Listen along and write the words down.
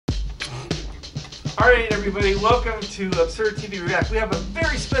Alright everybody, welcome to AbsurdTV React. We have a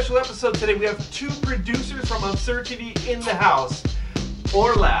very special episode today. We have two producers from AbsurdTV in the house.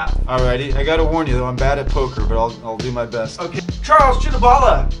 Or laugh. Alrighty, I gotta warn you though, I'm bad at poker, but I'll do my best. Okay, Charles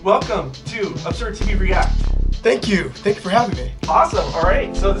Chudabala, welcome to AbsurdTV React. Thank you for having me. Awesome,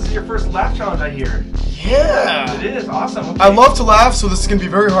 alright, so this is your first laugh challenge I hear. Yeah! It is, awesome. Okay. I love to laugh, so this is gonna be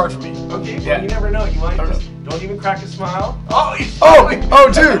very hard for me. Okay, well you never know, you might just, don't even crack a smile. Oh,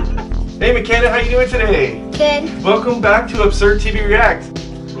 dude! Hey McKenna, how you doing today? Good. Welcome back to AbsurdTV React.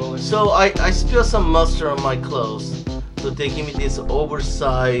 So I spilled some mustard on my clothes, so they gave me this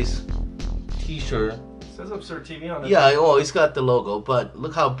oversized t-shirt. It says AbsurdTV on it. Yeah, oh, it's got the logo, but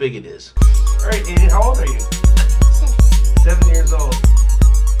look how big it is. Alright, Ayden, how old are you? 7 years old.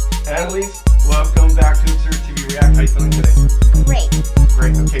 Analise, welcome back to AbsurdTV React. How you feeling today? Great.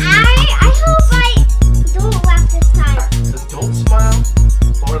 Great, okay. I hope I don't laugh this time. So don't smile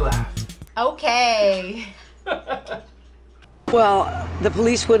or laugh. Okay. Well, the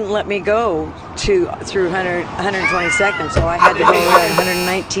police wouldn't let me go through 122nd, so I had to go at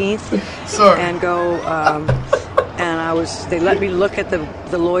 119th and go. And they let me look at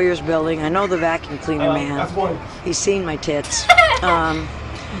the lawyer's building. I know the vacuum cleaner man. That's one. He's seen my tits.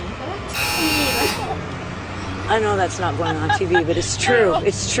 I know that's not going on TV, but it's true.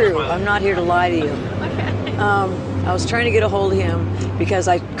 It's true. I'm not here to lie to you. I was trying to get a hold of him because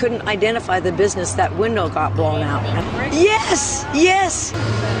I couldn't identify the business. That window got blown out. Yes, yes.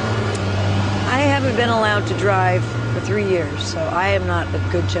 I haven't been allowed to drive for 3 years, so I am not a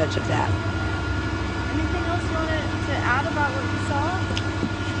good judge of that. Anything else you wanted to add about what you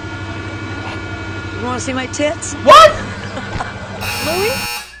saw? You want to see my tits? What? Louis?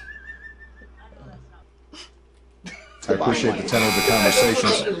 I appreciate the tenor of the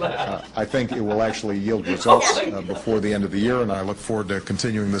conversations. I think it will actually yield results before the end of the year, and I look forward to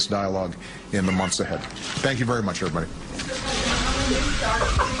continuing this dialogue in the months ahead. Thank you very much, everybody.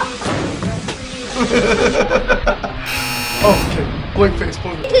 Okay, blink face,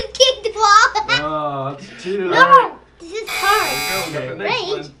 blink face. Kick the ball. Oh, that's two. No, this is hard. There we go. We got the next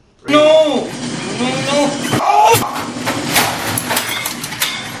one. No! Oh!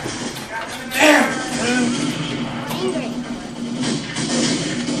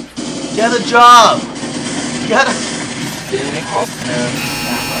 Get a job! Get a...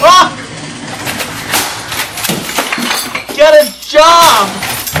 Ah! Get a job!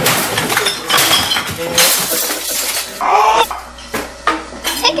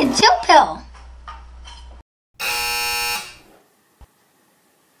 Take a chill pill.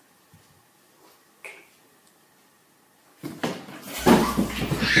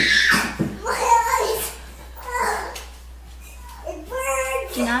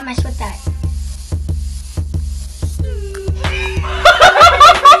 Do not mess with that.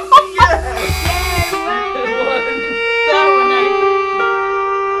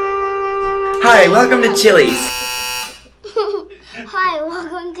 Hi, welcome to Chili's. Hi,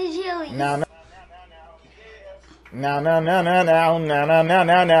 welcome to Chili's. Now,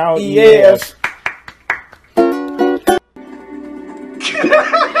 yes.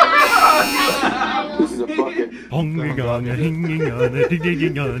 This is a bucket. Hungry gonna, hinging gonna,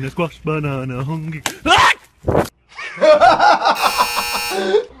 digging gonna, squash banana, hungry.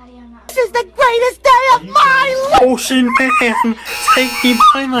 This is the greatest day of my life. Ocean man, take me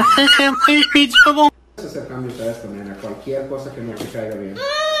by my hand, make me trouble. Acercamiento a esto, nena. Cualquier cosa que no te caiga bien.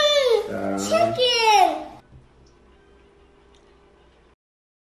 Chicken.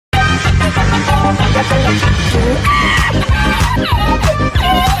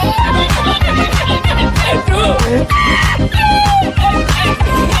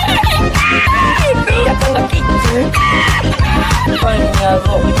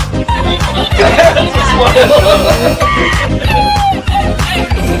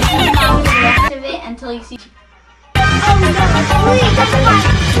 Until you see.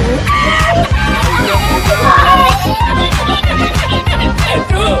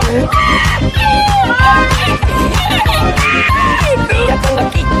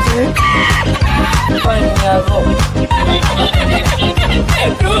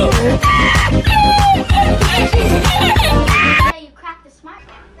 You cracked the smart.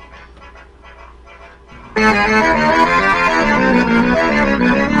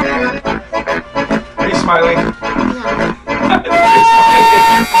 Are you smiling?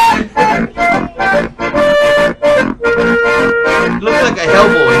 Looks like a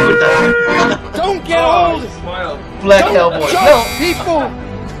Hellboy with that Don't get old! Smile. black Hellboy. Judge No. people!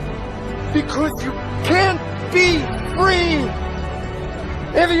 Because you can't be free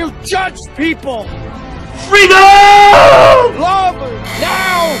if you judge people! Freedom! Love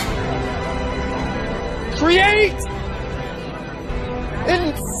now! Create!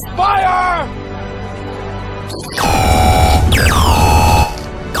 Inspire!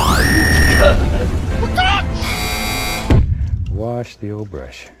 Wash the old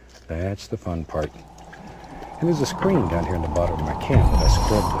brush. That's the fun part. And there's a screen down here in the bottom of my can that I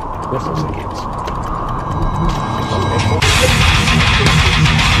scrub the bristles against.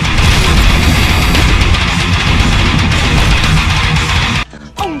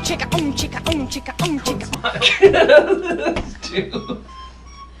 Chicka, chicka, chicka, chicka. That's two. Oh,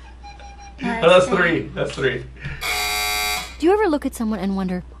 that's three. That's three. Do you ever look at someone and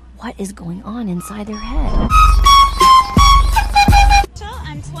wonder what is going on inside their head?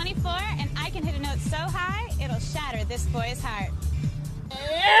 I'm 24 and I can hit a note so high it'll shatter this boy's heart.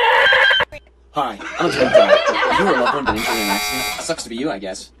 Hi, I'm 25. You were a loved one been injured in an accident. Sucks to be you, I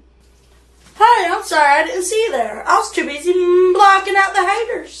guess. Hey, I'm sorry I didn't see you there. I was too busy blocking out the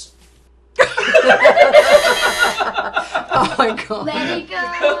haters. Oh my god. Let it go.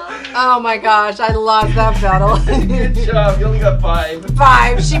 Oh my gosh, I lost that battle. Good job. You only got 5.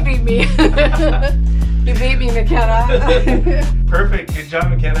 5. She beat me. You beat me, McKenna. Perfect. Good job,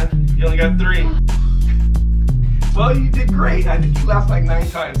 McKenna. You only got 3. Well, you did great. I think you laughed like 9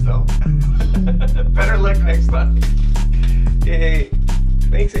 times, though. Better luck next time. Yay.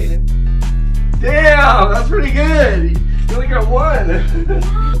 Thanks, Ayden. Damn, that's pretty good. You only got 1.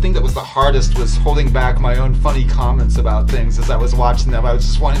 The thing that was the hardest was holding back my own funny comments about things as I was watching them. I was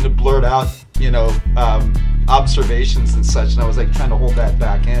just wanting to blurt out, you know, observations and such, and I was like trying to hold that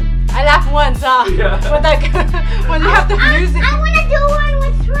back in. I laughed once, huh? Yeah. When you have the music. I want to do one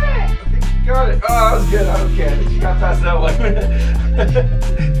with her. I think you got it. Oh, that was good. Okay, I think you got past that one.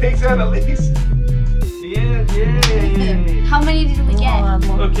 Thanks, Annalise. Yeah, yay. How many did we get?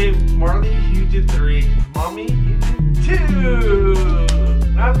 Okay, Marle, you did 3. Mommy, you did 2.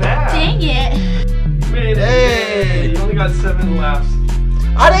 Not bad. Dang it. You made it. Hey. You only got 7 laughs.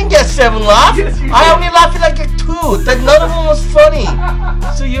 I didn't get 7 laughs. Yes, you did. I only laughed like a 2. That none of them was funny.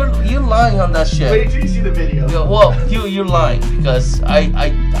 So you're lying on that shit. Wait till you see the video. Yeah, well, you're lying because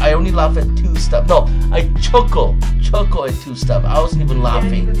I only laugh at 2 stuff. No, I chuckle at 2 stuff. I wasn't even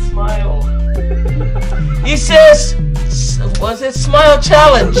laughing. You can't even smile. He says, was it smile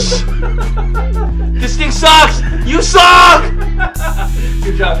challenge? This thing sucks. You suck.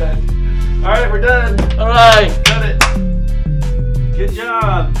 Good job, man. All right, we're done. All right, got it. Good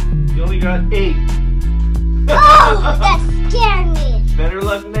job. You only got 8. Oh, that scared me. Better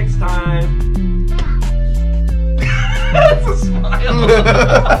luck next time. That's a smile.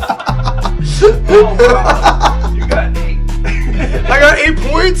 Oh, wow. You got 8. I got 8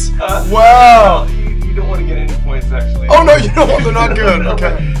 points? Wow. No, you don't want to get any points, actually. Oh, no, you don't want they're not good.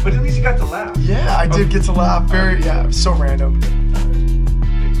 Okay. But at least you got to laugh. Yeah, I did get to laugh. Yeah, so random.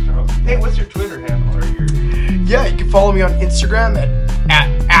 Thanks, Charles. Hey, what's your Twitter handle? Or your... Yeah, you can follow me on Instagram at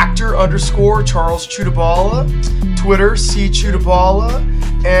actor_Charles Chudabala, Twitter Chudabala,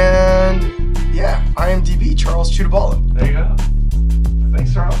 and yeah, IMDb Charles Chudabala. There you go.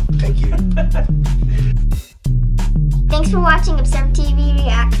 Thanks, Charles. Thank you. Thanks for watching AbsurdTV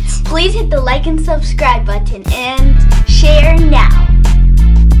React. Please hit the like and subscribe button and share now.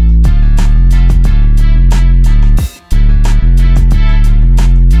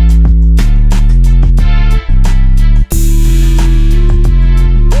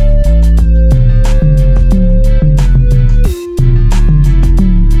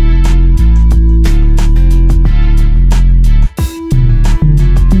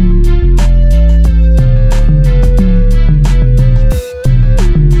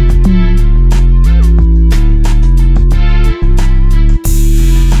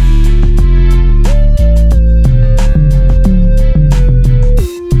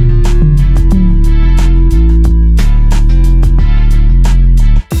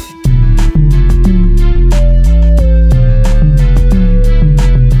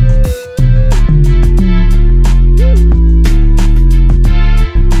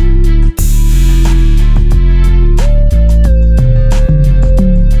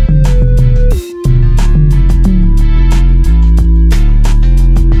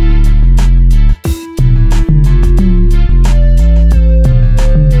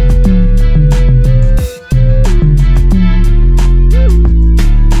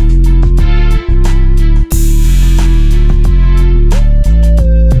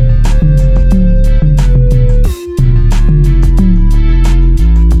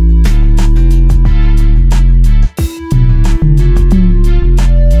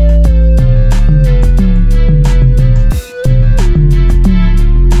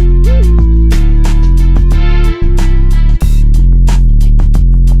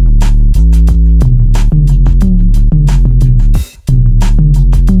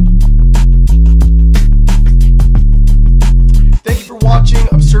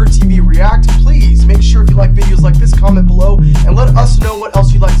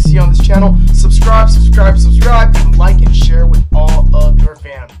 this channel. Subscribe, subscribe, subscribe.